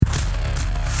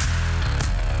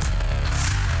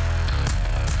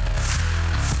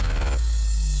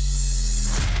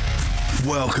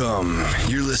Welcome.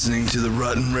 You're listening to the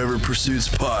Rutten River Pursuits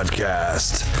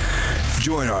podcast.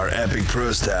 Join our epic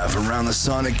pro staff around the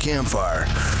Sonic campfire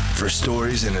for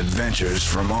stories and adventures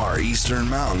from our eastern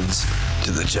mountains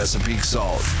to the Chesapeake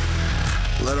Salt.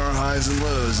 Let our highs and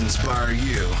lows inspire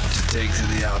you to take to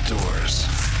the outdoors.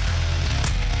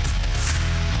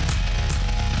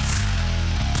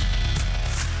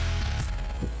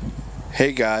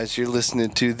 Hey guys, you're listening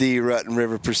to the Rutten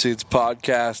River Pursuits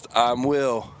podcast. I'm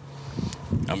Will.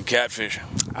 I'm Catfish.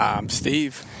 I'm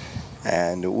Steve.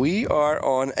 And we are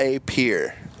on a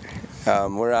pier.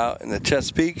 We're out in the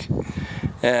Chesapeake,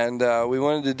 and we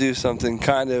wanted to do something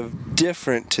kind of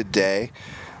different today.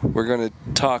 We're going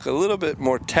to talk a little bit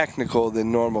more technical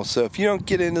than normal. So if you don't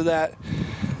get into that,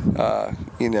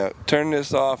 turn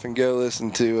this off and go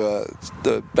listen to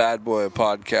the Bad Boy of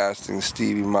Podcasting,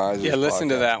 Stevie Miser's Yeah, listen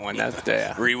podcast. to that one. That's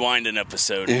there. Rewind an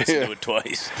episode and listen to it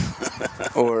twice.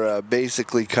 Or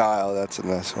Basically Kyle, that's a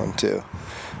nice one too.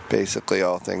 Basically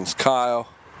all things Kyle.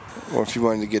 Or if you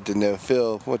wanted to get to know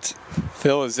Phil,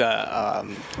 Phil is my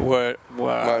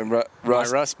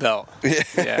rust belt. Yeah.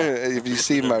 Yeah. Have you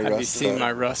seen my rust belt? Have you seen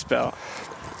my rust belt?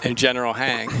 And General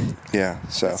Hang. Yeah,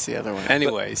 so That's the other one.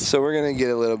 Anyways. So we're going to get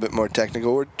a little bit more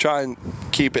technical. We're trying to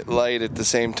keep it light at the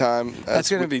same time. That's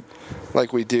going to be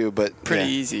like we do, but pretty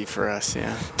easy for us,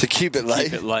 yeah. To keep it light?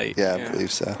 Keep it light. Yeah, I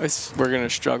believe so. We're going to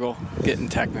struggle getting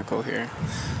technical here.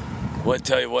 Well, I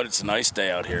tell you what, it's a nice day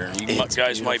out here. You guys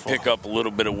beautiful. might pick up a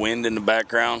little bit of wind in the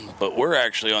background, but we're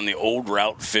actually on the old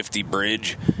Route 50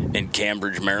 bridge in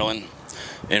Cambridge, Maryland.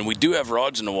 And we do have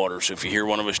rods in the water, so if you hear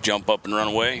one of us jump up and run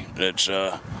away, that's,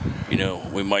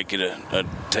 we might get a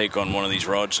take on one of these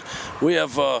rods. We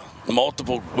have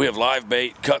we have live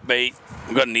bait, cut bait,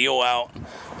 we've got an eel out.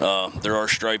 There are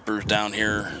stripers down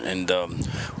here, and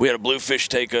we had a bluefish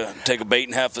take a bait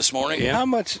in half this morning. Yeah. How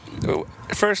much?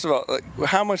 First of all,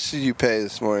 how much did you pay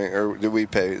this morning, or did we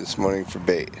pay this morning for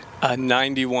bait?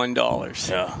 $91.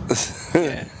 Yeah.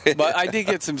 Yeah. But I did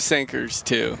get some sinkers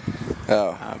too.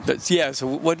 Oh. So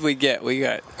what did we get?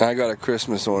 I got a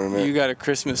Christmas ornament. You got a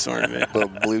Christmas ornament. Little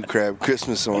blue crab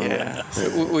Christmas ornament. Yeah.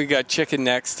 So we got chicken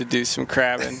necks to do some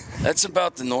crabbing. That's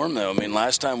about the norm, though. I mean,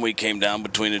 last time we came down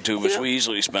between the two of us, we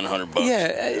easily spent $100.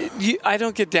 Yeah. I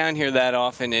don't get down here that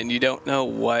often, and you don't know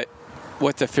what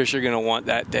the fish are going to want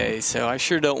that day. So I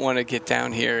sure don't want to get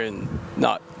down here and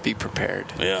not be prepared.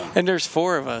 Yeah. And there's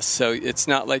 4 of us, so it's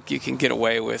not like you can get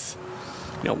away with,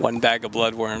 one bag of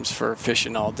bloodworms for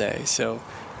fishing all day. So,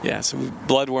 yeah, so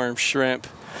bloodworm, shrimp,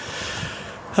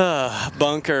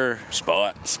 bunker,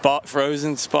 spot,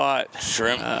 frozen spot,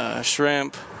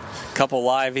 shrimp, couple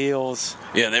live eels.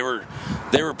 Yeah, they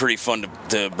were pretty fun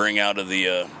to bring out of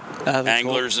the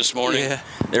anglers this morning. Yeah.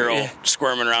 They're all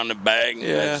squirming around the bag,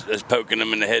 yeah. poking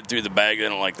them in the head through the bag. They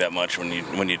don't like that much when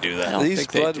you do that. These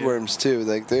bloodworms too,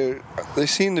 they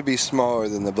seem to be smaller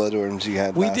than the bloodworms you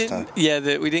had last time.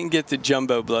 Yeah, we didn't get the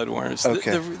jumbo bloodworms.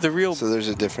 Okay. The real. So there's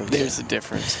a difference. There's a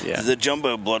difference. Yeah. The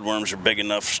jumbo bloodworms are big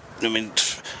enough. I mean,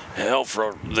 hell,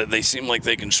 they seem like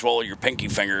they can swallow your pinky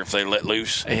finger if they let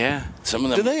loose. Yeah. Some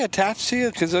of them. Do they attach to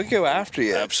you? Because they'll go after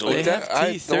you. Absolutely. They have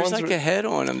teeth. There's like a head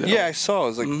on them. Yeah, I saw.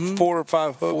 It was like 4 or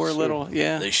 5 hooks. 4 little.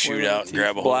 Yeah. They shoot out and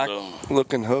grab a black hold of them.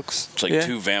 looking hooks. It's like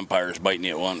 2 vampires biting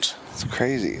you at once. It's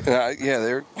crazy. Yeah,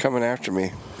 they're coming after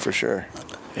me for sure.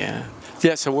 Yeah.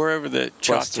 Yeah. So we're over the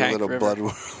Chop Tank little River.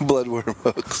 bloodworm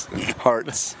hooks,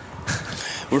 hearts.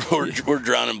 We're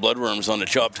drowning bloodworms on the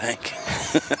Chop Tank.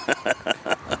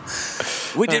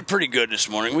 We did pretty good this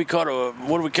morning. We caught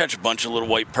what did we catch? A bunch of little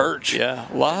white perch.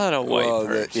 Yeah, a lot of white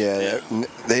perch.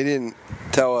 They didn't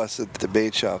tell us at the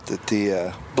bait shop that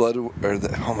the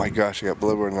oh my gosh, I got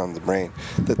bloodworm on the brain.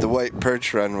 That the white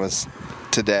perch run was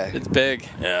today. It's big.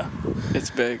 Yeah,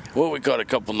 it's big. Well, we caught a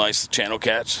couple nice channel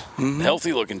cats,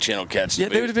 healthy looking channel cats. Yeah,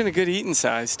 they would have been a good eating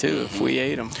size too if we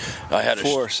ate them. I had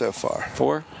 4 so far.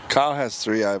 4. Kyle has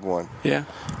 3. I have 1. Yeah.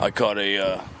 I caught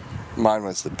a. Mine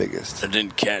was the biggest. I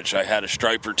didn't catch. I had a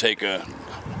striper take a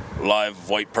live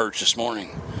white perch this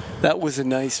morning. That was a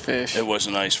nice fish. It was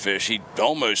a nice fish. He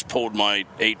almost pulled my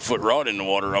 8-foot rod in the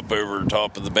water up over the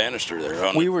top of the banister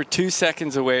there. We were 2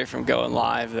 seconds away from going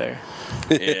live there.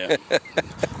 Yeah.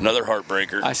 Another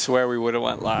heartbreaker. I swear we would have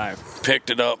went live. Picked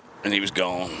it up, and he was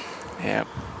gone. Yep.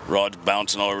 Rod's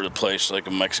bouncing all over the place like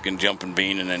a Mexican jumping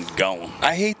bean and then gone.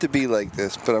 I hate to be like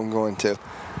this, but I'm going to.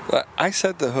 I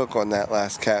set the hook on that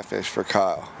last catfish for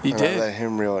Kyle. You did? I let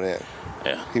him reel it in.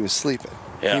 Yeah. He was sleeping.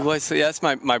 Yeah. He was. That's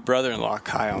my brother-in-law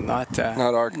Kyle, not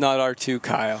R2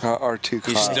 Kyle. Not R2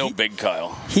 Kyle. He's still big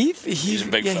Kyle. He's a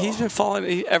big fella. He's been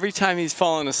falling. Every time he's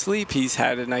fallen asleep, he's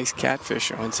had a nice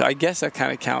catfish on. So I guess that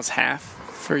kind of counts half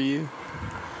for you.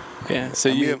 Yeah. So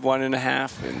you have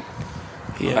 1.5 and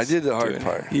I did the hard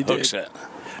part. You did. Hook set.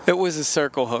 It was a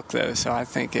circle hook, though, so I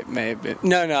think it may have been.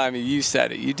 No, I mean, you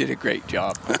said it. You did a great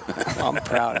job. I'm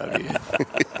proud of you.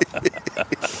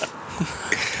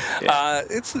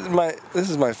 This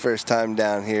is my first time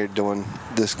down here doing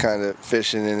this kind of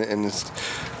fishing, and it's,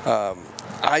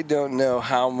 I don't know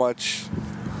how much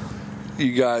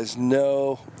you guys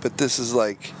know, but this is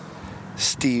like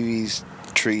Stevie's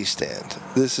tree stand.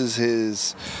 This is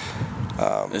his.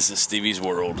 This is Stevie's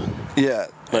world. Yeah,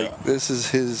 this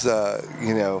is his.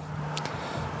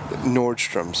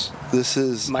 Nordstrom's. This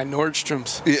is my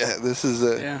Nordstrom's. Yeah, this is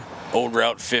a. Yeah. Old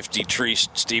Route 50 tree,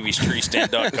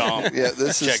 Stevie'sTreeStand.com. Yeah,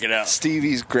 this Check is it out.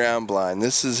 Stevie's ground blind.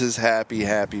 This is his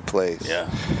happy place. Yeah.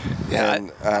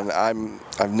 And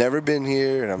I've never been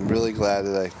here, and I'm really glad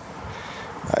that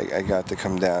I got to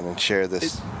come down and share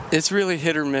this. It's really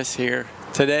hit or miss here.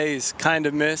 Today's kind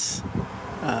of miss,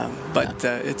 but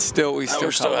it's still we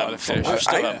still caught a lot of fish.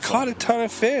 I caught a ton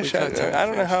of fish. I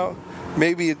don't know how.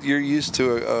 Maybe you're used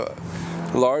to a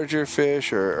larger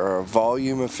fish or a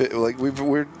volume of fish. Like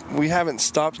we haven't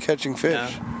stopped catching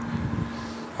fish. No.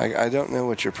 I don't know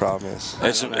what your problem is.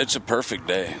 It's a perfect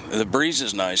day. The breeze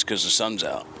is nice because the sun's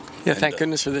out. Yeah, thank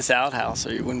goodness for this outhouse,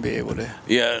 or you wouldn't be able to.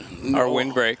 Yeah, our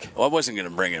windbreak. Well, I wasn't going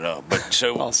to bring it up, but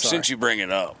since you bring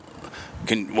it up,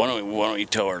 why don't you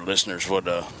tell our listeners what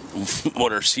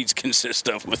our seats consist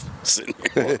of with sitting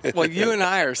here? Well, you and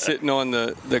I are sitting on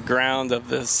the ground of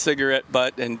the cigarette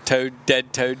butt and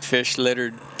dead toadfish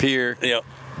littered pier. Yep.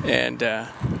 And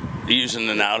using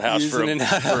an outhouse for a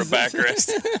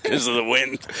backrest because of the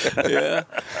wind.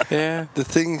 Yeah. The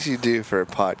things you do for a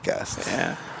podcast.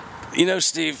 Yeah. You know,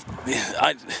 Steve,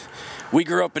 we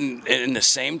grew up in the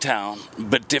same town,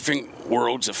 but different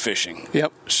worlds of fishing.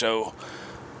 Yep. So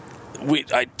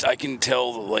I can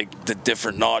tell like the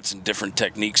different knots and different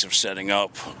techniques of setting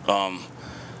up.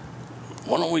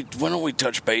 Why don't we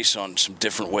touch base on some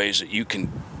different ways that you can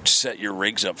set your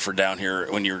rigs up for down here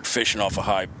when you're fishing off a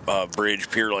high bridge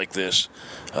pier like this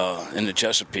in the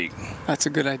Chesapeake? That's a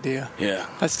good idea. Yeah.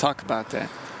 Let's talk about that.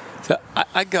 So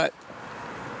I got.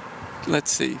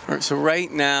 Let's see. So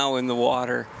right now in the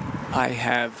water, I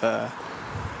have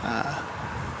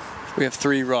we have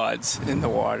 3 rods in the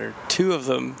water. 2 of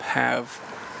them have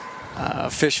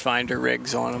fish finder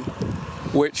rigs on them,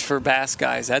 which for bass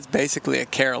guys, that's basically a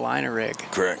Carolina rig.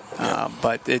 Correct.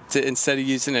 But instead of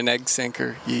using an egg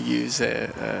sinker, you use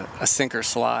a sinker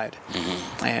slide.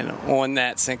 Mm-hmm. And on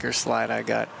that sinker slide, I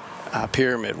got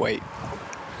pyramid weight.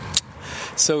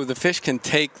 So the fish can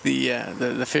take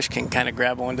the fish can kind of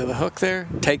grab onto the hook there,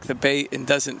 take the bait, and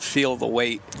doesn't feel the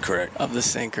weight of the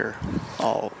sinker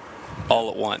all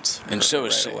at once. And so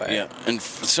is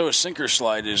so a sinker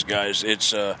slide is, guys.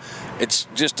 It's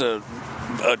just a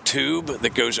tube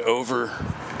that goes over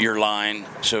your line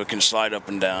so it can slide up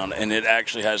and down, and it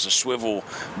actually has a swivel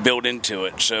built into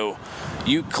it. So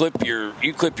you clip your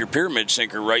pyramid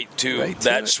sinker right to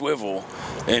that swivel,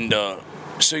 and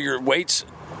so your weight's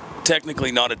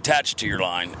technically not attached to your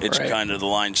line. It's kind of the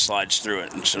line slides through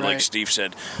it. And so like Steve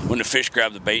said, when the fish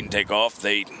grab the bait and take off,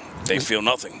 they feel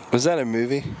nothing. Was that a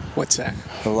movie? What's that?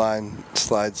 The line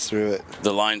slides through it.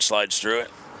 The line slides through it?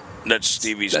 That's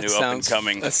Stevie's new up and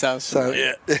coming. That sounds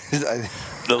familiar. Yeah.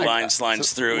 The line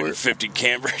slides through in 50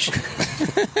 Cambridge.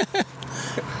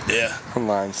 Yeah. The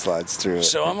line slides through it.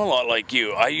 So I'm a lot like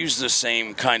you. I use the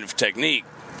same kind of technique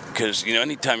because,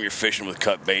 anytime you're fishing with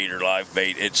cut bait or live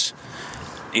bait, it's,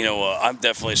 I'm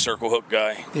definitely a circle hook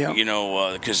guy,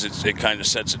 because it kind of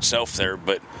sets itself there,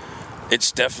 but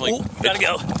it's definitely... Gotta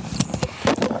go.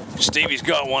 Stevie's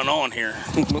got one on here.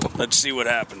 Let's see what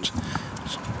happens.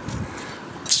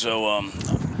 So,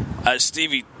 as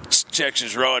Stevie checks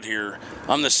his rod here,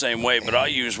 I'm the same way, but I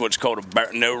use what's called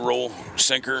a no-roll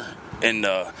sinker, and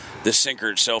the sinker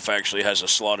itself actually has a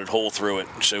slotted hole through it,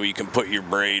 so you can put your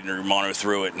braid or your mono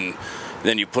through it, and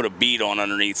then you put a bead on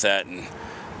underneath that, and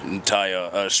tie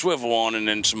a swivel on and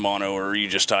then some mono, or you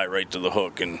just tie it right to the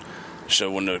hook. And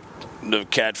so when the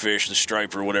catfish, the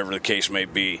striper, whatever the case may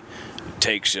be,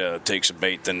 takes a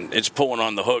bait, then it's pulling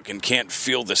on the hook and can't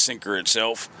feel the sinker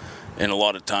itself. And a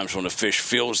lot of times when the fish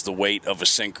feels the weight of a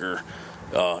sinker,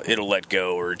 it'll let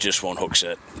go or it just won't hook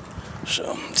set.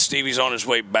 So Stevie's on his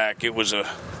way back. It wasn't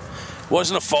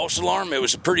a false alarm. It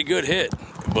was a pretty good hit,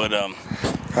 but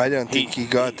I don't think he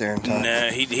got there in time. Nah,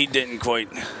 he didn't quite.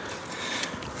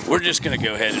 We're just going to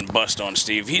go ahead and bust on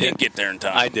Steve. He didn't get there in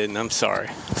time. I didn't. I'm sorry.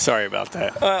 Sorry about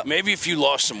that. Maybe if you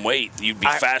lost some weight, you'd be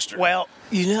faster. Well,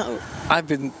 I've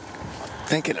been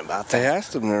thinking about that. They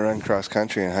asked him to run cross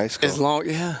country in high school.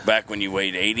 Back when you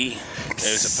weighed 80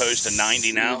 as opposed to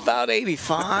 90 now? About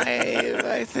 85,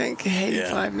 I think.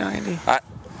 85, 90.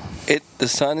 The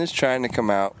sun is trying to come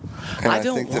out, and I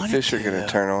think the fish are going to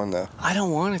turn on, though. I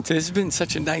don't want it to. It's been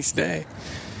such a nice day.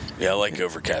 Yeah, I like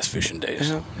overcast fishing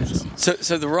days.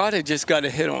 So the rod I just got a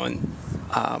hit on.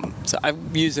 So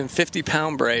I'm using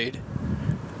 50-pound braid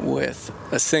with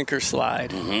a sinker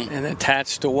slide, and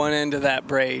attached to one end of that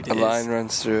braid. A line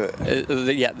runs through it.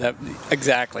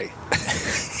 Exactly.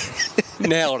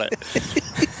 Nailed it.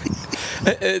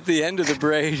 At the end of the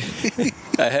braid,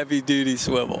 a heavy-duty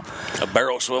swivel. A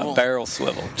barrel swivel? A barrel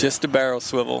swivel. Just a barrel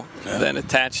swivel. Yeah. Then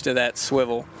attached to that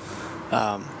swivel.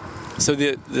 So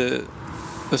the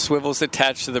swivel's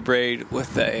attached to the braid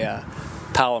with a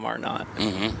Palomar knot.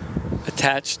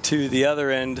 Attached to the other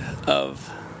end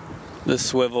of the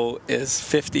swivel is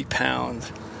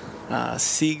 50-pound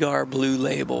Seagar Blue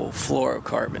Label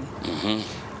fluorocarbon.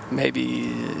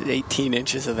 Maybe 18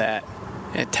 inches of that.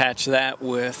 Attach that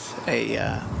with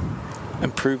a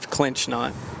improved clinch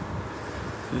knot.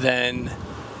 Then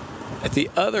at the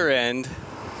other end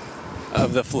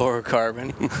of the fluorocarbon,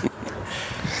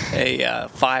 a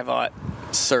 5/0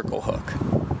 circle hook.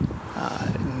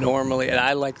 Normally, and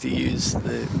I like to use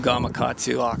the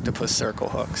Gamakatsu octopus circle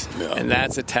hooks, and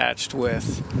that's attached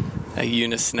with a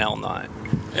Unisnell knot.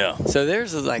 Yeah. So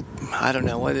there's I don't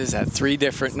know, what is that? 3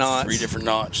 different knots. 3 different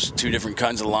knots, 2 different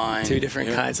kinds of line. 2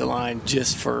 different kinds of line,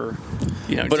 just for,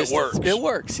 But it works. It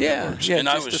works, yeah. It works. Yeah, and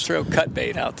just to throw cut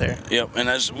bait out there. Yep. And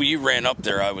as you ran up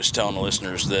there, I was telling the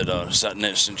listeners that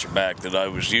since you're back, that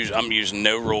I'm using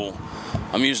no roll.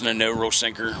 I'm using a no roll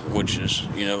sinker, which is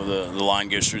the line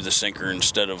goes through the sinker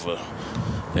instead of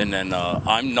and then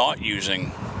I'm not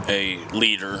using a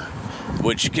leader,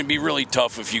 which can be really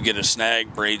tough if you get a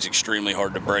snag. Braid's extremely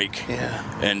hard to break.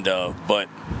 Yeah. And but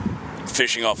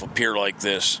fishing off a pier like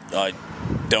this, I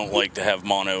don't like to have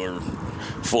mono or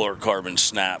fluorocarbon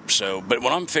snap. So, but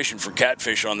when I'm fishing for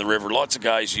catfish on the river, lots of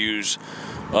guys use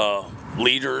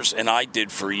leaders, and I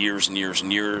did for years and years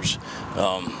and years.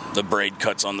 The braid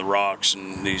cuts on the rocks,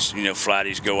 and these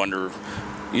flatties go under.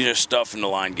 Stuff and the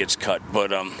line gets cut.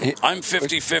 But I'm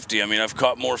 50-50. I mean, I've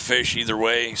caught more fish either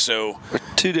way. So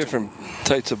 2 different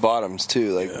types of bottoms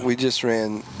too. We just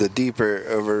ran the deeper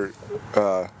over.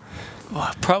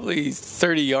 Probably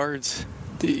 30 yards.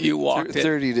 You walked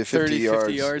 30 to 50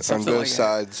 yards on both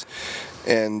sides,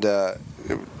 and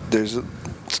there's a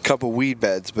couple weed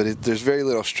beds, but there's very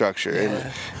little structure.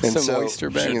 Yeah. And some oyster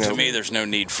beds. To me, there's no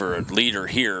need for a leader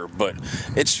here, but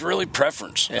it's really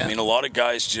preference. Yeah. I mean, a lot of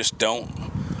guys just don't.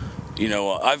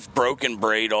 I've broken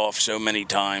braid off so many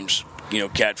times,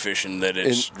 catfishing, that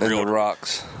it's in the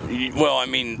rocks. Well, I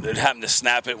mean, having to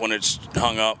snap it when it's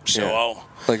hung up, so I'll...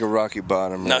 Like a rocky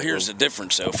bottom. Now, here's the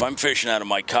difference, though. If I'm fishing out of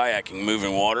my kayaking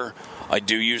moving water, I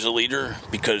do use a leader,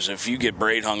 because if you get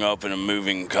braid hung up in a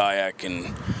moving kayak,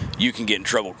 and you can get in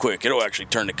trouble quick. It'll actually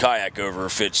turn the kayak over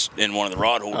if it's in one of the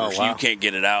rod holders. Oh, wow. You can't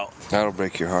get it out. That'll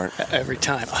break your heart. Every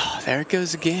time. Oh, there it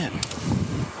goes again.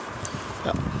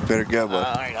 Better go,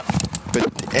 boy.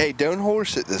 But, hey, don't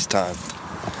horse it this time.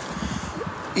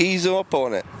 Ease up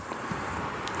on it.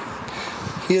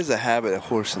 He has a habit of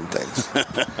horsing things.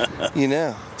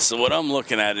 So what I'm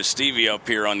looking at is Stevie up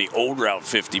here on the old Route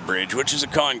 50 bridge, which is a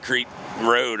concrete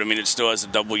road. I mean, it still has a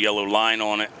double yellow line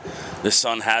on it. The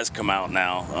sun has come out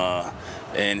now,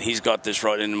 and he's got this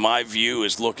rod. And my view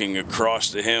is looking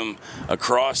across to him,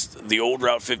 across the old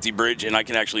Route 50 bridge, and I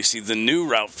can actually see the new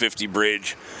Route 50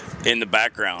 bridge in the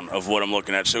background of what I'm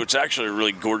looking at. So it's actually a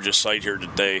really gorgeous sight here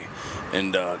today.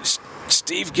 And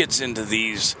Steve gets into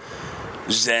these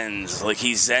zens, like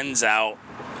he zens out,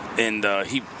 and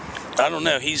I don't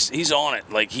know, he's on it.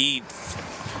 Like he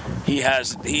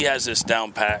has this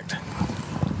down packed.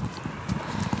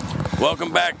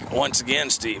 Welcome back once again,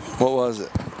 Steve. What was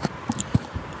it?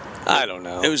 I don't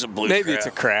know. It was a blue crab. Maybe it's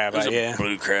a crab. It was a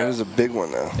blue crab. It was a big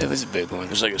one, though. It was a big one.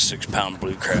 It was like a 6-pound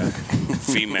blue crab,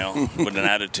 female with an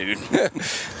attitude.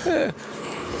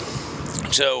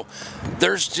 So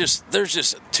there's just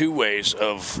 2 ways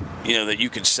of that you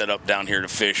could set up down here to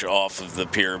fish off of the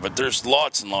pier, but there's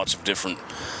lots and lots of different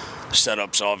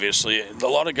setups. Obviously, a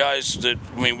lot of guys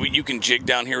you can jig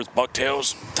down here with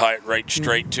bucktails, tie it right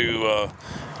straight to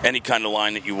any kind of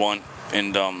line that you want,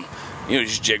 and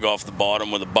just jig off the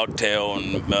bottom with a bucktail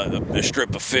and a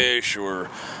strip of fish or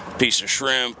a piece of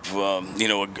shrimp.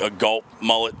 A gulp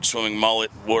mullet, swimming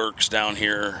mullet works down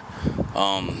here.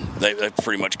 That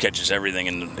pretty much catches everything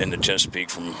in the Chesapeake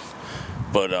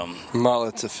but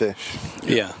mullet's a fish.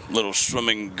 Yeah, little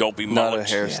swimming gulpy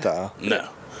mullets. Not a hairstyle. Yeah. No.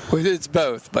 Well, it's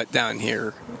both, but down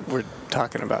here we're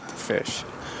talking about the fish.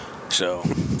 So,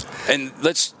 and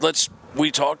we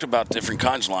talked about different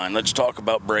kinds of line. Let's talk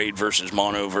about braid versus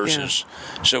mono versus.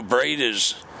 Yeah. So braid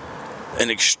is an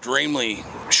extremely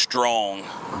strong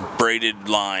braided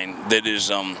line that is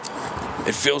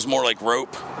it feels more like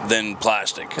rope than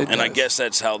plastic. I guess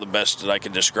that's how the best that I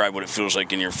can describe what it feels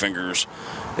like in your fingers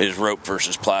is rope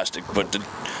versus plastic. But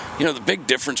the big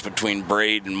difference between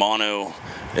braid and mono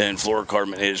and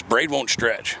fluorocarbon is braid won't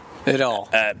stretch at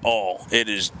all. It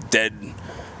is dead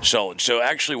solid. So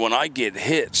actually, when I get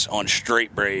hits on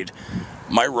straight braid,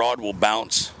 my rod will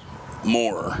bounce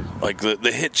more. Like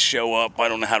the hits show up. I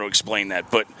don't know how to explain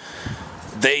that, but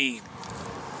they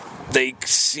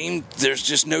seem, there's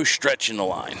just no stretch in the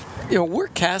line. We're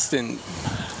casting,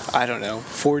 I don't know,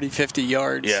 40, 50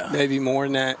 yards, maybe more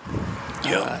than that.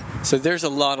 Yeah. So there's a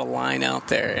lot of line out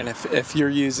there, and if you're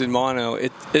using mono,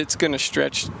 it's going to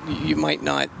stretch. You might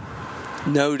not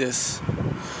notice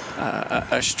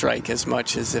a strike as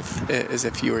much as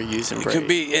if you were using braid. It could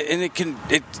be, and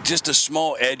it's just a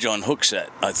small edge on hook set,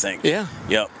 I think. Yeah.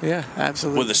 Yep. Yeah,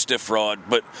 absolutely. With a stiff rod,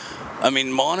 but I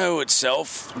mean, mono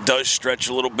itself does stretch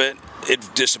a little bit.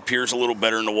 It disappears a little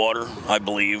better in the water, I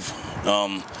believe.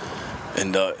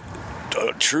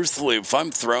 Truthfully, if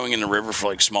I'm throwing in the river for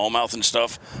like smallmouth and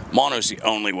stuff, mono's the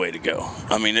only way to go.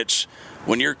 I mean, it's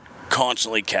when you're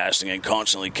constantly casting and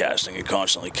constantly casting and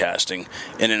constantly casting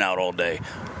in and out all day.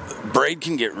 Braid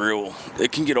can get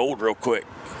old real quick.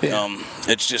 Yeah.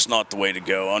 It's just not the way to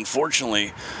go.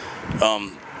 Unfortunately,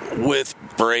 with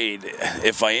braid,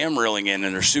 if I am reeling in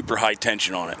and there's super high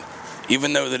tension on it,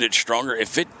 even though that it's stronger,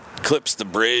 if it clips the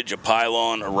bridge, a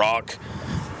pylon, a rock,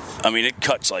 I mean, it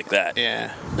cuts like that.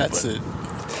 Yeah, that's it.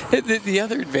 The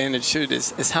other advantage to it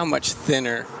is how much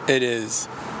thinner it is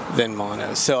than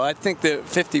mono. So I think the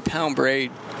 50-pound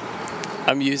braid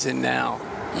I'm using now,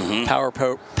 Power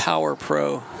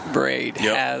Pro braid,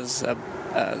 has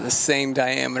the same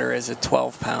diameter as a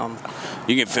 12-pound.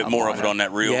 You can fit more of it on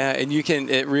that reel. Yeah, and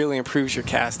it really improves your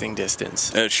casting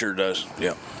distance. It sure does.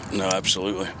 Yeah. No,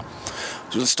 absolutely.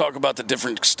 So let's talk about the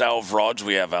different style of rods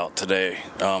we have out today.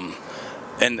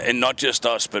 And not just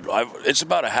us, but it's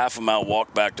about a half a mile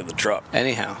walk back to the truck.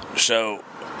 Anyhow. So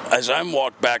as I'm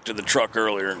walked back to the truck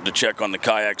earlier to check on the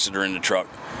kayaks that are in the truck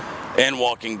and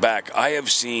walking back, I have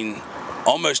seen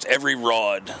almost every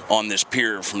rod on this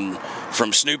pier, from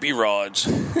Snoopy rods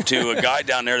to a guy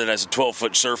down there that has a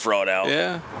 12-foot surf rod out.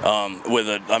 Yeah.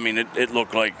 It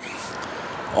looked like,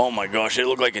 oh my gosh, it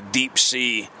looked like a deep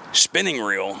sea spinning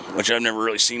reel, which I've never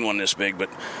really seen one this big, but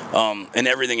and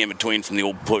everything in between, from the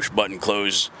old push button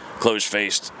close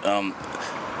faced.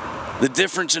 The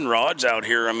difference in rods out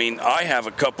here, I mean, I have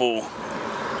a couple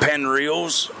Penn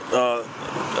reels,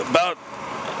 about,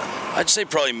 I'd say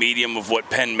probably medium of what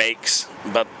Penn makes,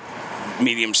 about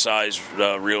medium-sized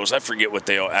reels. I forget what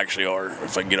they actually are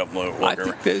if I get up and look. I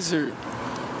think those are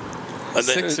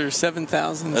 6,000 or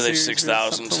 7,000. Are they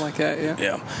 6,000? Something like that, yeah.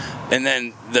 Yeah. And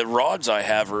then the rods I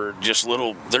have are just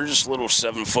little. They're just little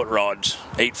 7-foot rods,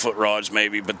 8-foot rods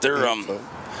maybe, but they're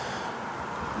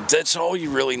that's all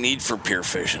you really need for pier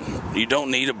fishing. You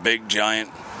don't need a big giant,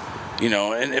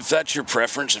 and if that's your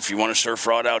preference, if you want to surf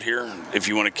rod out here, if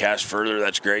you want to cast further,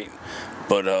 that's great.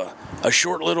 But a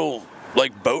short little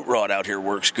like boat rod out here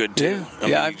works good too.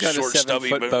 Yeah, I've got a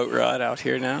 7-foot boat rod out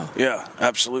here now. Yeah,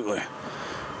 absolutely.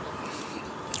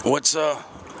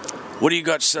 What do you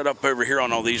got set up over here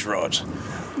on all these rods?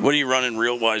 What are you running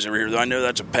reel-wise over here? I know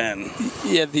that's a Penn.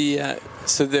 Yeah,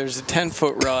 so there's a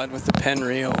 10-foot rod with the Penn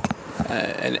reel,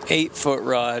 an 8-foot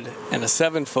rod, and a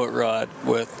 7-foot rod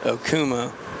with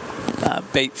Okuma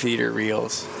bait feeder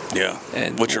reels. Yeah,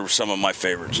 and which are some of my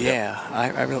favorites. Yeah,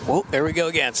 I really. Whoa, there we go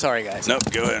again. Sorry, guys.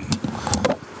 Nope, go ahead.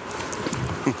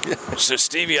 So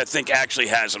Stevie, I think, actually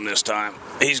has them this time.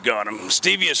 He's got them.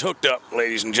 Stevie is hooked up,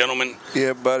 ladies and gentlemen.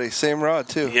 Yeah, buddy. Same rod,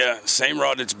 too. Yeah, same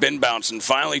rod that's been bouncing.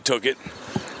 Finally took it.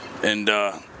 And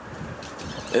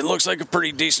it looks like a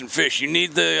pretty decent fish. You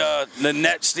need the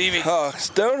net, Stevie? Oh,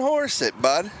 stone horse it,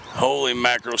 bud. Holy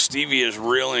mackerel. Stevie is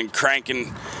reeling and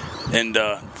cranking. And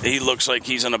he looks like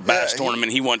he's in a bass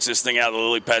tournament. He wants this thing out of the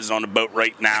lily pads and on the boat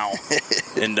right now.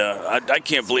 And I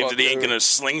can't believe that he ain't going to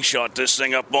slingshot this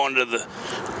thing up onto the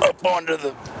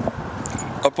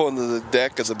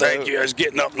deck of the boat. Thank you. I was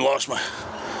getting up and lost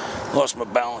my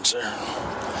balance there.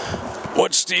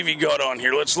 What's Stevie got on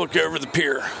here? Let's look over the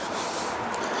pier.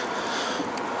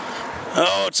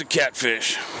 Oh, it's a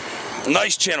catfish.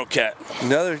 Nice channel cat.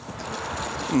 Another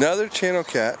channel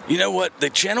cat. You know what? The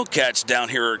channel cats down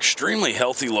here are extremely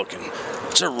healthy looking.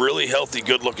 It's a really healthy,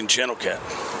 good looking channel cat.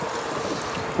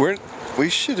 We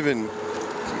should have been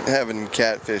having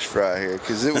catfish fry here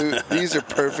because these are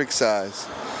perfect size.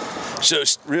 So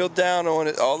reel down on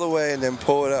it all the way and then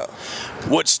pull it up.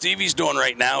 What Stevie's doing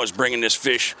right now is bringing this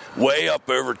fish way up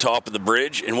over top of the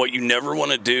bridge, and what you never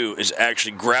want to do is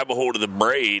actually grab a hold of the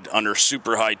braid under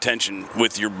super high tension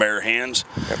with your bare hands,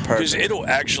 because it'll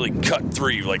actually cut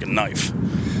through you like a knife.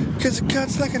 Because it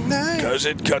cuts like a knife. Because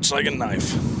it cuts like a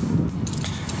knife.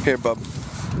 Here, bub.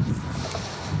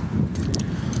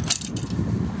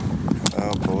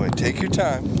 Oh boy, take your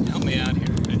time. Help me out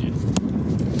here, could you?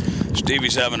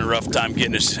 Stevie's having a rough time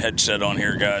getting his headset on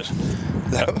here, guys.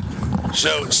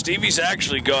 So Stevie's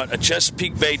actually got a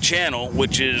Chesapeake Bay channel,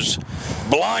 which is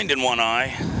blind in one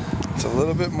eye. It's a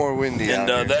little bit more windy out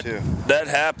here, too. That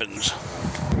happens.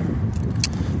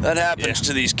 That happens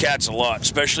to these cats a lot,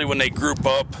 especially when they group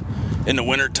up in the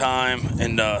wintertime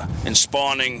and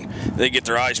spawning. They get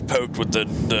their eyes poked with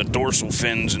the dorsal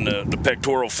fins and the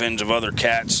pectoral fins of other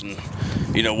cats and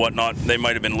whatnot. They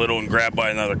might have been little and grabbed by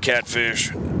another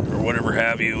catfish or whatever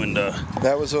have you. And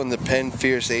that was on the Penn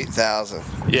Fierce 8000.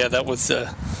 Yeah, that was.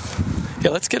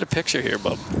 Let's get a picture here,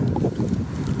 bub.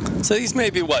 So these may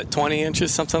be 20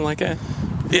 inches, something like that.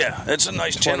 Yeah, it's a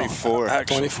nice channel. 24.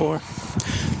 24.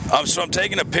 So I'm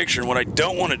taking a picture, and what I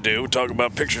don't want to do, talk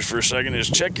about pictures for a second, is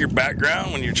check your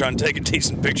background when you're trying to take a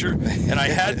decent picture. And I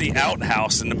had the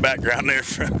outhouse in the background there.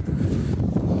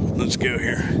 Let's go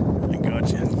here. I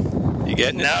got you. You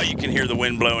getting it? Now you can hear the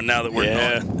wind blowing now that we're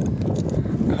gone.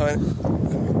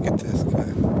 Get this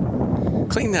guy.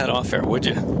 Clean that off there, would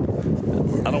you?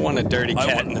 I don't want a dirty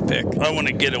cat in the pic. I want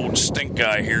to get old stink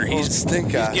guy here. He's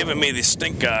giving me the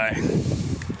stink guy.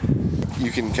 You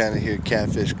can kind of hear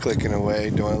catfish clicking away,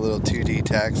 doing a little 2D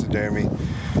taxidermy,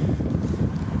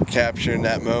 capturing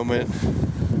that moment.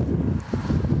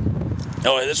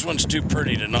 Oh, this one's too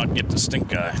pretty to not get the stink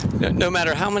guy. No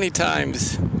matter how many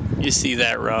times you see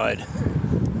that rod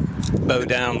bow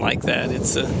down like that,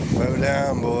 it's a... Bow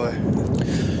down, boy.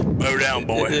 Bow down,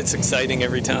 boy. It's exciting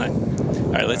every time.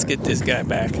 All right, let's get this guy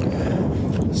back.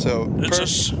 So it's a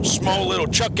small little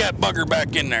chuck that bugger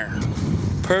back in there.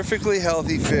 Perfectly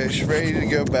healthy fish, ready to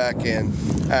go back in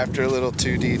after a little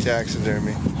 2D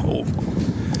taxidermy. Oh.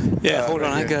 Yeah, hold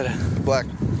on, right I got it. Black,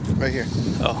 right here.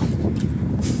 Oh.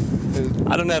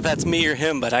 I don't know if that's me or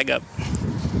him, but yeah,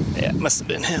 it must have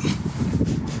been him.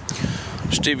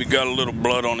 Stevie got a little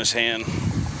blood on his hand.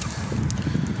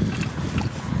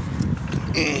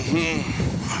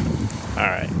 Mm-hmm. All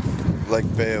right. Like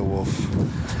Beowulf.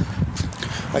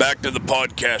 Back to the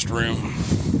podcast room.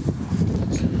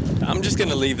 I'm just going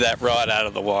to leave that rod out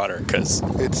of the water because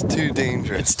it's too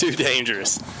dangerous. It's too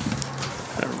dangerous.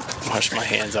 I'll wash my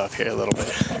hands off here a little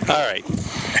bit. All right.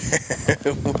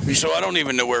 So I don't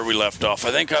even know where we left off.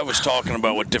 I think I was talking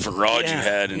about what different rods you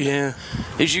had. And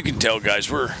as you can tell, guys,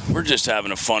 we're just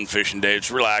having a fun fishing day.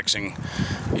 It's relaxing.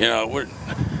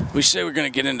 We say we're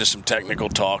going to get into some technical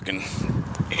talk, and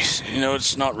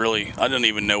it's not really. I don't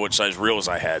even know what size reels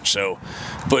I had.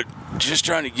 But just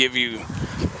trying to give you.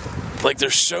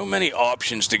 There's so many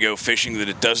options to go fishing that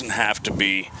it doesn't have to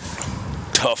be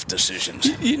tough decisions.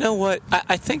 You know what?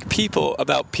 I think people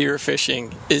about pier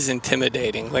fishing is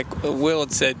intimidating. Like Will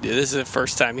had said, this is the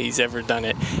first time he's ever done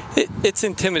it. It's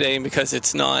intimidating because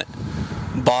it's not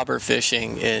bobber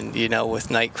fishing and, with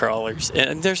night crawlers.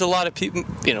 And there's a lot of people,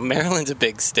 Maryland's a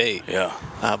big state. Yeah.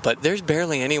 But there's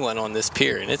barely anyone on this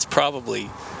pier, and it's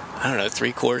probably... I don't know,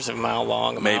 3/4 of a mile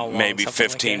long, maybe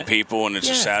 15 like people, and it's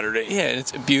a Saturday. Yeah, and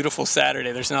it's a beautiful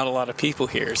Saturday. There's not a lot of people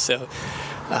here, so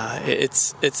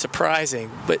it's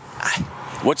surprising. But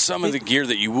what's some of the gear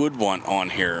that you would want on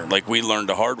here? Like we learned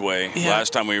the hard way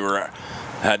last time we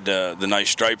had the nice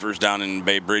stripers down in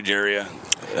Bay Bridge area.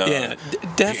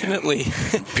 Definitely.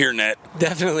 Pier net.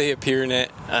 Definitely a pier net.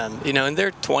 And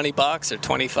they're $20 or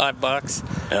 $25.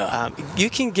 Yeah. You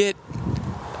can get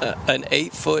an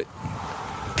 8-foot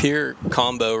Pier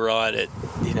combo rod at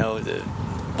the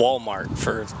Walmart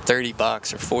for $30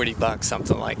 or $40,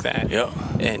 something like that. Yeah.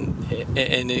 And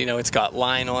it's got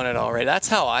line on it already. That's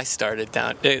how I started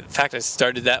down. In fact, I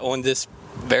started that on this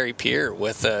very pier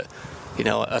with a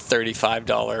 $35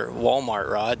 Walmart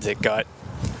rod that got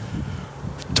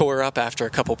tore up after a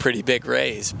couple pretty big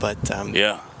rays. But so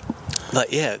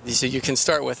you can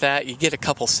start with that. You get a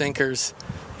couple sinkers.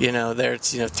 There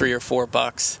it's $3 or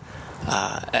 $4.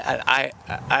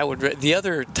 I would. The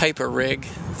other type of rig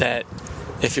that,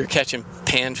 if you're catching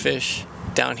panfish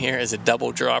down here, is a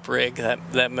double drop rig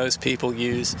that most people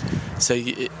use. So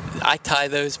I tie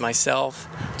those myself.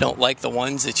 Don't like the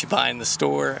ones that you buy in the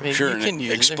store. I mean, sure. You can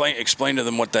use explain to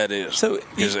them what that is. So,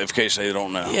 in case they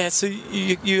don't know. Yeah. So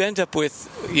you end up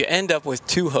with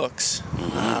 2 hooks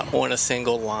on a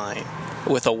single line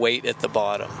with a weight at the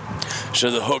bottom.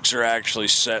 So the hooks are actually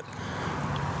set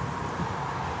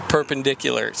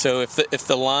perpendicular. So if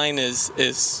the line is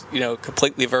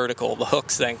completely vertical, the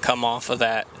hooks then come off of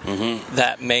that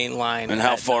that main line. And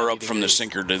how far up from the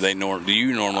sinker do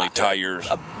you normally tie yours?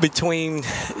 Between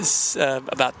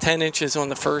about 10 inches on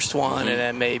the first one, and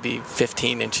then maybe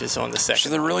 15 inches on the second. So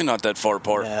they're really not that far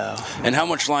apart. No. And how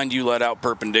much line do you let out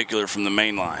perpendicular from the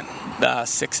main line?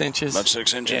 6 inches. About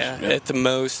 6 inches. Yeah, at the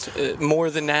most. More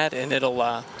than that, and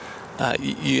it'll.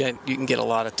 You can get a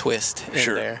lot of twist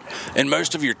in there. And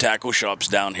most of your tackle shops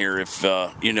down here, if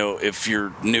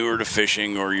you're newer to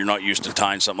fishing or you're not used to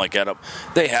tying something like that up,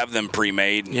 they have them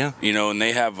pre-made. Yeah. And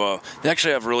they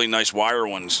actually have really nice wire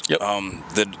ones. Yep.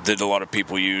 That a lot of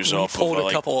people use. We pulled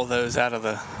a couple of those out of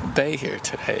the bay here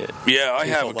today. Yeah, I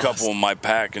have a couple in my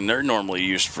pack, and they're normally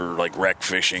used for like wreck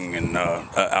fishing and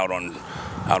out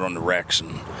on the wrecks.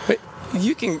 But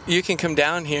you can come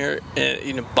down here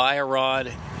and buy a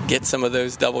rod. Get some of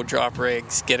those double drop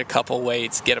rigs, get a couple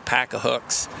weights, get a pack of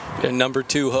hooks, number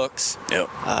 2 hooks,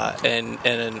 and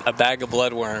a bag of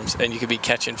bloodworms, and you could be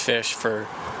catching fish for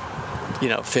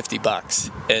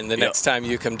 $50. And the next time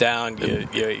you come down,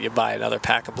 you buy another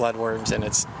pack of bloodworms, and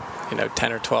it's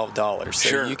 $10 or $12.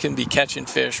 So you can be catching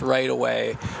fish right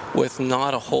away with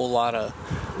not a whole lot of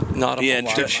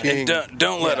money.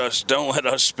 Don't let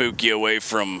us spook you away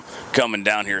from coming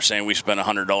down here saying we spent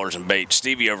 $100 in bait.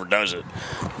 Stevie overdoes it,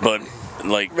 but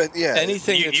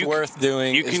anything that's worth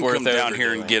doing. You can come down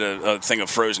here and get a thing of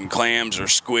frozen clams or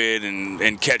squid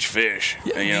and catch fish.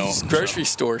 Grocery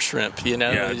store shrimp.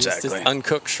 Exactly. Just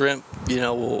uncooked shrimp.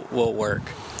 Will work.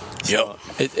 So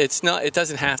it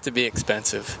doesn't have to be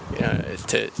expensive,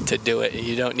 to do it.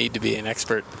 You don't need to be an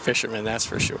expert fisherman, that's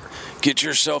for sure. Get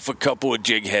yourself a couple of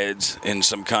jig heads and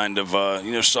some kind of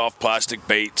soft plastic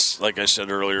baits, like I said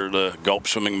earlier, the gulp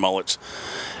swimming mullets.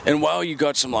 And while you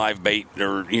got some live bait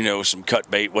or some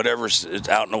cut bait, whatever's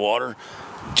out in the water,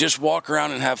 just walk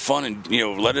around and have fun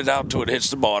and let it out till it hits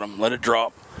the bottom, let it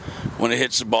drop. When it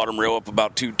hits the bottom, reel up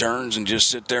about 2 turns and just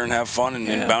sit there and have fun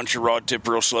and bounce your rod tip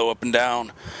real slow up and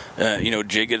down.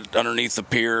 Jig it underneath the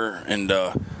pier, and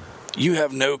you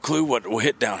have no clue what will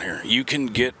hit down here. You can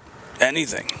get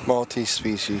anything.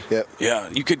 Multi-species, yep. Yeah,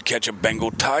 you could catch a Bengal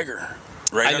tiger.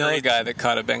 I know a guy that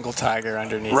caught a Bengal tiger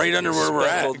underneath. Right under where we're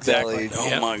at. Exactly.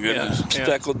 Oh, my goodness. Yeah.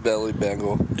 Speckled belly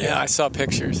Bengal. Yeah, I saw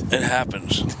pictures. It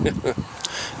happens.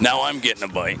 Now I'm getting a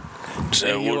bite.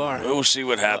 So we'll see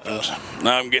what happens.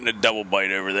 Now I'm getting a double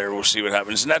bite over there. We'll see what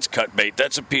happens. And that's cut bait.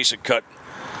 That's a piece of cut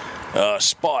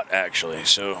spot, actually.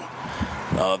 So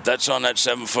that's on that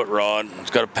 7-foot rod.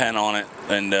 It's got a pen on it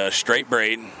and straight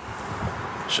braid.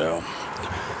 So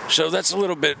that's a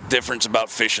little bit difference about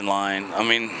fishing line. I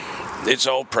mean, it's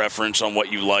all preference on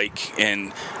what you like.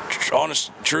 And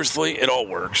truthfully, it all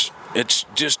works. It's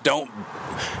just don't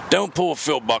pull a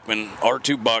Phil Buckman,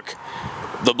 R2 Buck,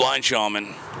 the Blind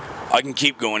Shaman. I can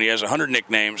keep going. He has 100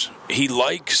 nicknames. He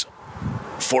likes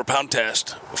 4-pound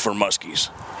test for muskies.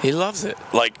 He loves it.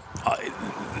 Like,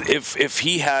 if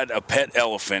he had a pet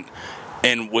elephant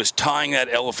and was tying that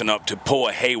elephant up to pull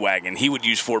a hay wagon, he would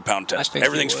use 4-pound test.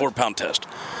 Everything's 4-pound test.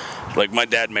 Like, my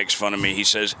dad makes fun of me. He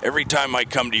says, every time I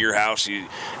come to your house,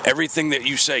 everything that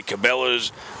you say,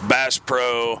 Cabela's, Bass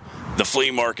Pro, the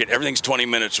flea market, everything's 20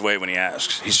 minutes away when he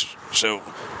asks. So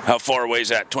how far away is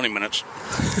that? 20 minutes.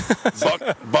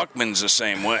 Buckman's the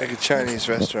same way. Like a Chinese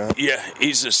restaurant. Yeah,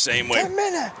 he's the same way. 10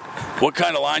 minutes. What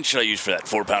kind of line should I use for that?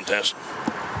 4-pound test?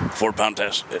 4-pound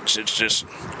test. It's just,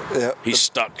 he's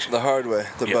stuck. The hard way,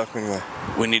 the Buckman way.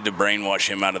 We need to brainwash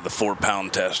him out of the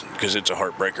 4-pound test because it's a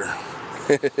heartbreaker.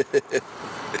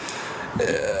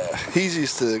 Yeah, he's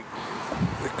used to the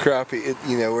crappie.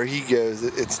 Where he goes,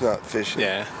 it's not fishing.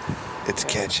 Yeah. It's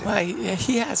catching. Well,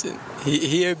 he hasn't.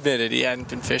 He admitted he hadn't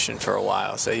been fishing for a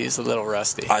while, so he's a little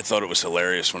rusty. I thought it was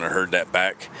hilarious when I heard that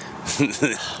back.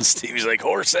 Stevie's like,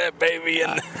 horse that baby,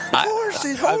 and horse,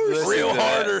 real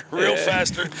harder, real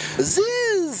faster.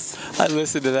 Ziz! I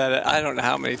listened to that, I don't know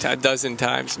how many times, a dozen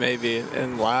times maybe,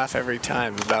 and laugh every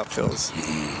time about Phil's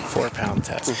 4-pound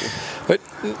test. But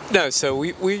no, so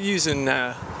we're using,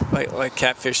 like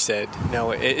Catfish said,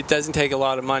 it doesn't take a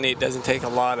lot of money, it doesn't take a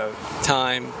lot of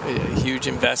time, a huge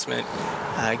investment.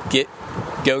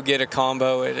 Go get a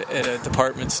combo at a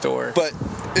department store. But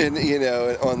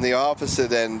on the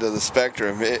opposite end of the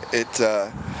spectrum,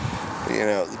 the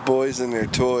boys and their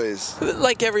toys.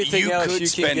 Like everything else, you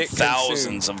spend can get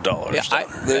thousands of dollars.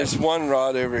 There's one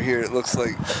rod over here. It looks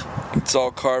like it's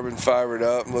all carbon fibered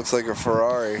up. It looks like a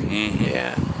Ferrari. Mm-hmm.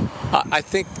 Yeah, I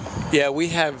think. Yeah, we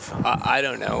have. I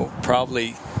don't know,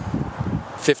 probably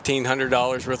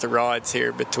 $1,500 worth of rods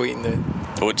here between the.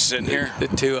 What's sitting here? The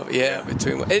two of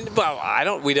between. And,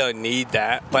 well, we don't need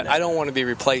that, but I don't want to be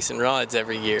replacing rods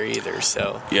every year either.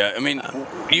 So yeah, I mean,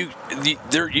 you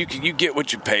get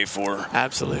what you pay for.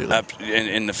 Absolutely.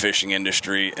 In the fishing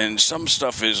industry, and some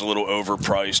stuff is a little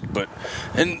overpriced,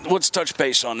 and let's touch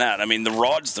base on that. I mean, the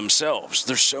rods themselves.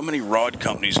 There's so many rod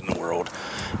companies in the world.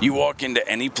 You walk into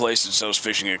any place that sells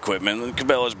fishing equipment,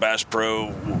 Cabela's, Bass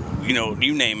Pro,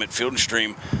 you name it, Field and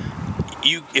Stream.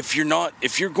 If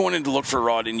you're going in to look for a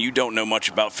rod and you don't know much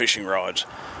about fishing rods,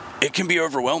 it can be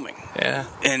overwhelming. Yeah.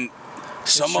 And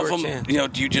some of them,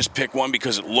 do you just pick one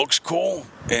because it looks cool?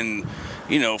 And,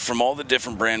 from all the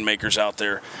different brand makers out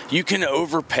there, you can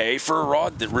overpay for a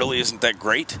rod that really isn't that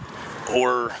great.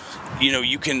 Or,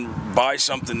 you can buy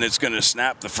something that's going to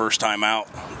snap the first time out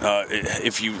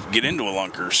if you get into a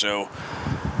lunker. So,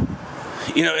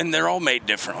 and they're all made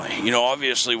differently.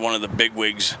 Obviously one of the big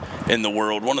wigs in the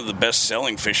world, one of the best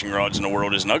selling fishing rods in the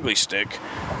world is an ugly stick,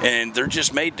 and they're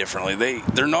just made differently. They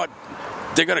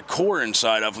got a core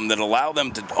inside of them that allow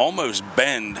them to almost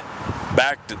bend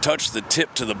back to touch the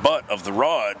tip to the butt of the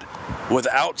rod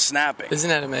without snapping. Isn't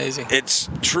that amazing? It's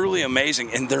truly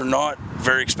amazing, and they're not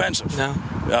very expensive. No.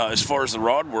 As far as the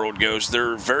rod world goes,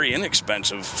 they're very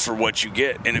inexpensive for what you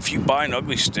get. And if you buy an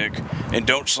ugly stick and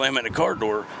don't slam it in a car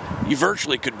door, you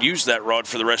virtually could use that rod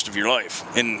for the rest of your life,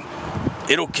 and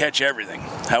it'll catch everything.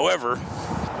 However,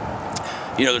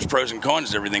 there's pros and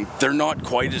cons to everything. They're not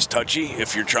quite as touchy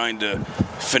if you're trying to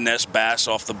finesse bass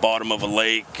off the bottom of a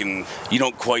lake, and you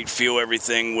don't quite feel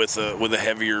everything with a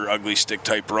heavier ugly stick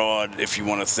type rod. If you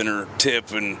want a thinner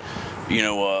tip and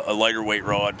a lighter weight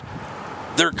rod,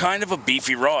 they're kind of a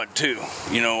beefy rod too.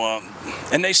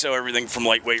 And they sell everything from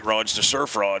lightweight rods to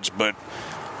surf rods, but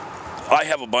I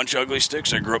have a bunch of ugly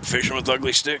sticks. I grew up fishing with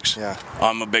ugly sticks. Yeah.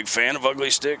 I'm a big fan of ugly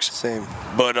sticks. Same.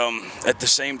 But at the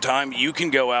same time, you can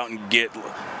go out and get,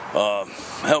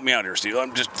 help me out here, Steve.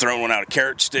 I'm just throwing one out, a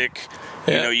carrot stick.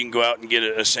 Yeah. You can go out and get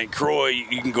a St. Croix.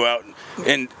 You can go out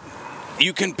and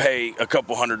you can pay a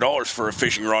couple $100 for a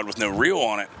fishing rod with no reel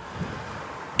on it,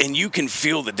 and you can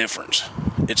feel the difference.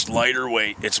 It's lighter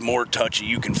weight. It's more touchy.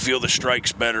 You can feel the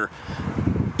strikes better.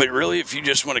 But really, if you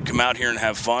just want to come out here and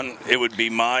have fun, it would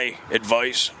be my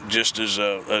advice, just as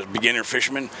a beginner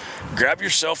fisherman, grab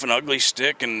yourself an ugly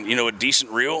stick and, a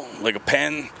decent reel, like a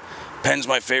Penn. Penn's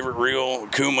my favorite reel.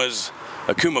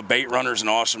 Kuma bait runner's an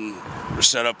awesome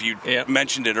setup. You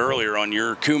mentioned it earlier on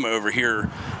your Kuma over here.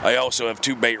 I also have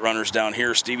 2 bait runners down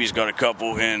here. Stevie's got a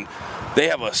couple, and they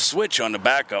have a switch on the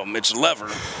back of them. It's a lever.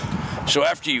 So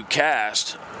after you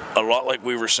cast, a lot like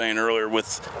we were saying earlier,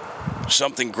 with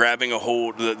something grabbing a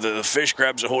hold, the fish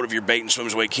grabs a hold of your bait and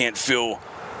swims away, can't feel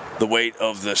the weight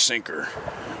of the sinker,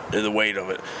 the weight of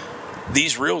it.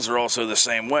 These reels are also the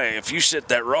same way. If you sit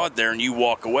that rod there and you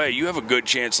walk away, you have a good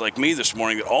chance, like me this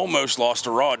morning, that almost lost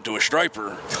a rod to a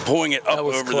striper, pulling it up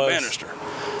over close. the banister.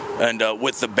 And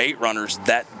with the bait runners,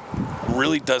 that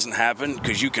really doesn't happen,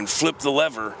 because you can flip the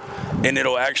lever and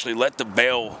it'll actually let the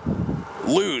bail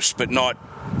loose, but not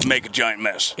make a giant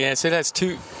mess. Yeah, so that's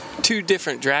two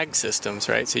different drag systems,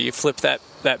 right? So you flip that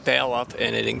bail up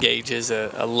and it engages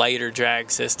a lighter drag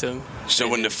system. So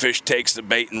when the fish takes the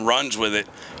bait and runs with it,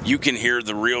 you can hear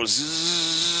the reel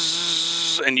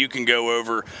zzz, and you can go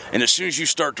over, and as soon as you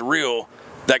start to reel,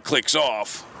 that clicks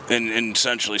off and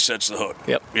essentially sets the hook.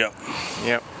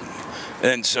 Yep.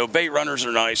 And so bait runners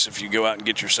are nice. If you go out and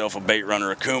get yourself a bait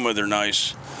runner, a Kuma, they're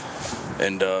nice.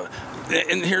 And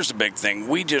here's the big thing.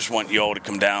 We just want y'all to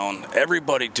come down,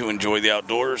 everybody to enjoy the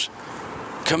outdoors.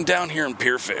 Come down here and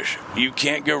pier fish. You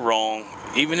can't go wrong.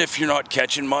 Even if you're not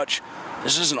catching much,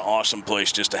 this is an awesome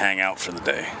place just to hang out for the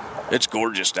day. It's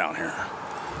gorgeous down here.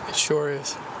 It sure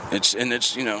is. It's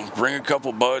bring a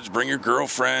couple buds, bring your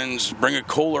girlfriends, bring a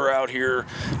cooler out here.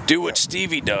 Do what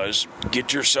Stevie does.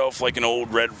 Get yourself like an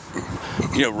old red,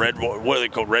 what are they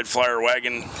called, red flyer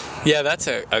wagon? Yeah, that's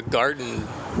a garden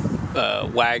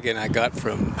wagon I got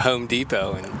from Home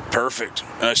Depot, and perfect.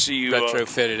 I see you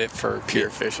retrofitted it for pier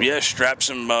fishing. Yeah, strap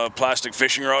some plastic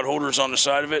fishing rod holders on the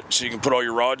side of it so you can put all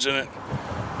your rods in it,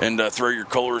 and throw your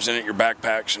coolers in it, your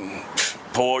backpacks, and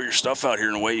pull all your stuff out here,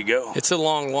 and away you go. It's a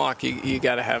long walk. You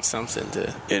got to have something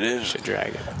to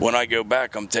drag it. When I go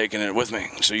back, I'm taking it with me,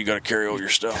 so you got to carry all your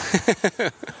stuff.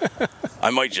 I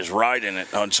might just ride in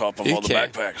it on top of all the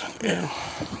backpacks. Yeah.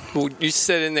 Well, you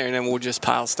sit in there, and then we'll just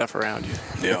pile stuff around you.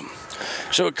 Yeah.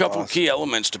 So a couple key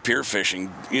elements to pier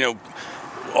fishing.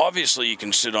 obviously you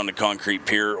can sit on the concrete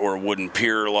pier or a wooden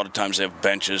pier. A lot of times they have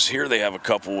benches. Here they have a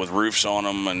couple with roofs on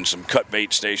them and some cut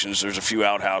bait stations. There's a few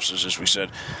outhouses, as we said.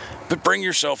 But bring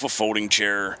yourself a folding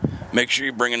chair. Make sure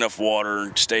you bring enough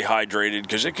water. Stay hydrated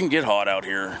because it can get hot out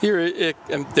here.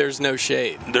 There's no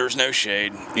shade. There's no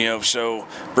shade, so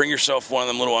bring yourself one of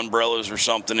them little umbrellas or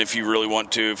something if you really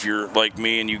want to. If you're like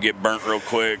me and you get burnt real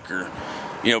quick, or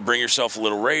bring yourself a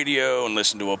little radio and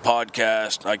listen to a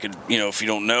podcast. I could, if you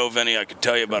don't know of any, I could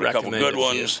tell you about a couple good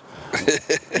ones.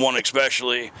 One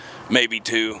especially, maybe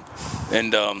two.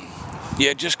 And,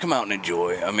 just come out and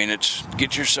enjoy. I mean,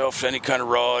 get yourself any kind of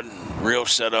rod, reel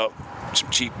setup, some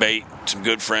cheap bait, some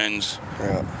good friends.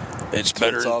 Yeah. It's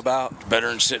better. It's all about. Better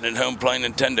than sitting at home playing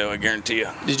Nintendo, I guarantee you.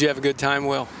 Did you have a good time,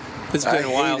 Will? It's been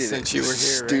a while since you were here.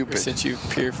 Stupid. Right? Since you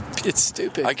appeared. It's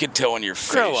stupid. I could tell on your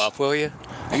face. Grow up, will you?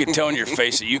 I could tell on your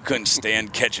face that you couldn't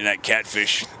stand catching that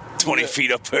catfish 20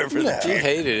 feet up over there. You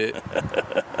hated it.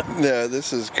 No,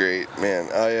 this is great, man.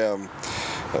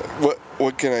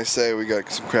 What can I say? We got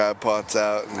some crab pots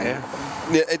out. And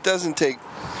yeah, it doesn't take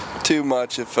too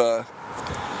much if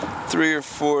 3 or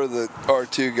 4 of the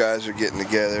R2 guys are getting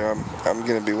together. I'm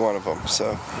going to be one of them,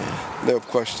 so no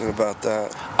question about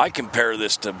that. I compare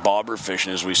this to bobber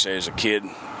fishing, as we say as a kid.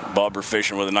 Bobber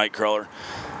fishing with a night crawler.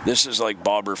 This is like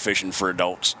bobber fishing for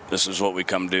adults. This is what we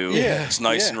come do. Yeah, it's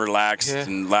nice and relaxed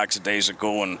and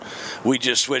lackadaisical, and we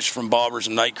just switched from bobbers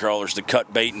and night crawlers to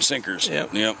cut bait and sinkers.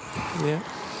 Yep.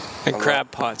 And crab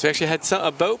pots. We actually had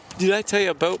a boat. Did I tell you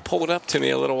a boat pulled up to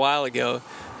me a little while ago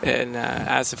and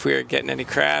asked if we were getting any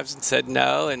crabs and said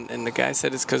no, and the guy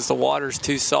said it's because the water's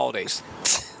too salty.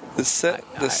 The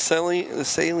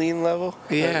saline level?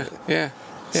 Yeah.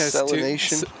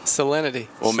 Salination? Salinity.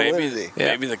 Well, maybe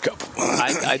the couple.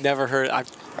 I never heard. I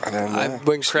don't know. I've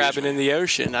been crabbing in the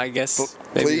ocean. I guess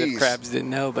maybe the crabs didn't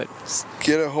know, but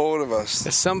get a hold of us.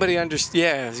 If somebody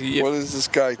understands, what is this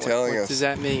guy telling us? What does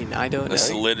that mean? I don't know. The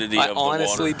solidity of the water. I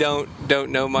honestly don't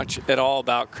know much at all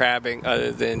about crabbing,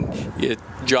 other than you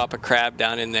drop a crab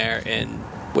down in there and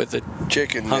with a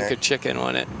hunk of chicken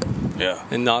on it. Yeah.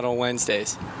 And not on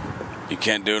Wednesdays. You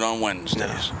can't do it on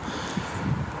Wednesdays. No.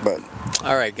 But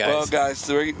all right, guys. Well, guys,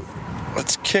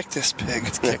 let's kick this pig.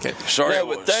 Let's kick it. Sorry. Yeah,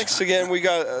 but thanks again. We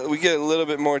get a little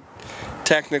bit more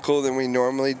technical than we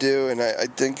normally do, and I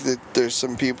think that there's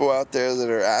some people out there that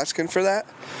are asking for that,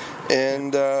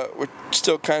 and we're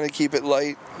still kind of keep it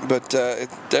light, but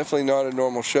it's definitely not a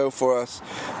normal show for us.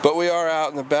 But we are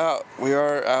out and about. We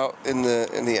are out in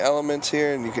the elements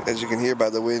here, and as you can hear by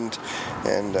the wind,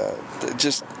 and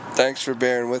just. Thanks for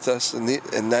bearing with us in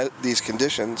these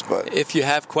conditions. But if you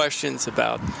have questions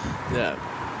about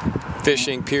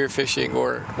fishing, pier fishing,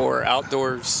 or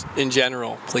outdoors in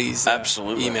general, please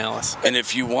absolutely email us. And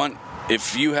if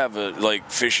you have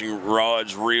fishing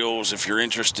rods, reels, if you're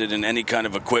interested in any kind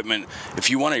of equipment, if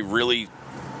you want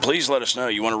please let us know.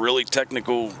 You want a really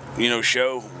technical,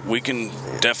 show? We can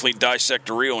definitely dissect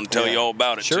a reel and tell you all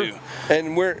about it too.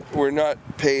 And we're not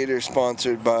paid or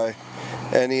sponsored by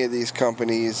any of these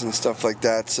companies and stuff like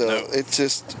that, so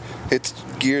it's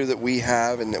gear that we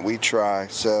have and that we try,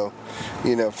 so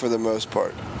for the most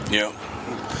part we'll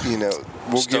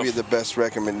give you the best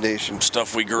recommendation.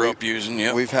 Stuff we grew up using.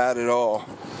 We've had it all,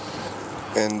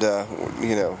 and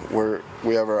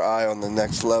we have our eye on the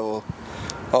next level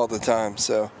all the time,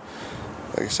 so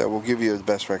like I said, we'll give you the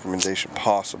best recommendation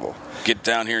possible. Get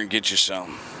down here and get you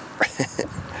some.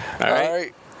 All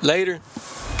right. Later.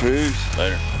 Peace.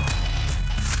 Later.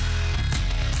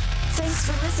 Thanks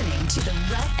for listening to the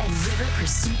Rut and River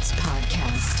Pursuits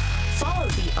podcast. Follow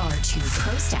the R2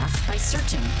 Pro staff by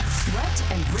searching Rut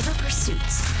and River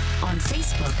Pursuits on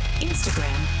Facebook,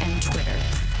 Instagram, and Twitter.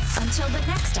 Until the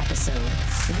next episode,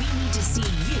 we need to see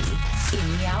you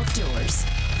in the outdoors.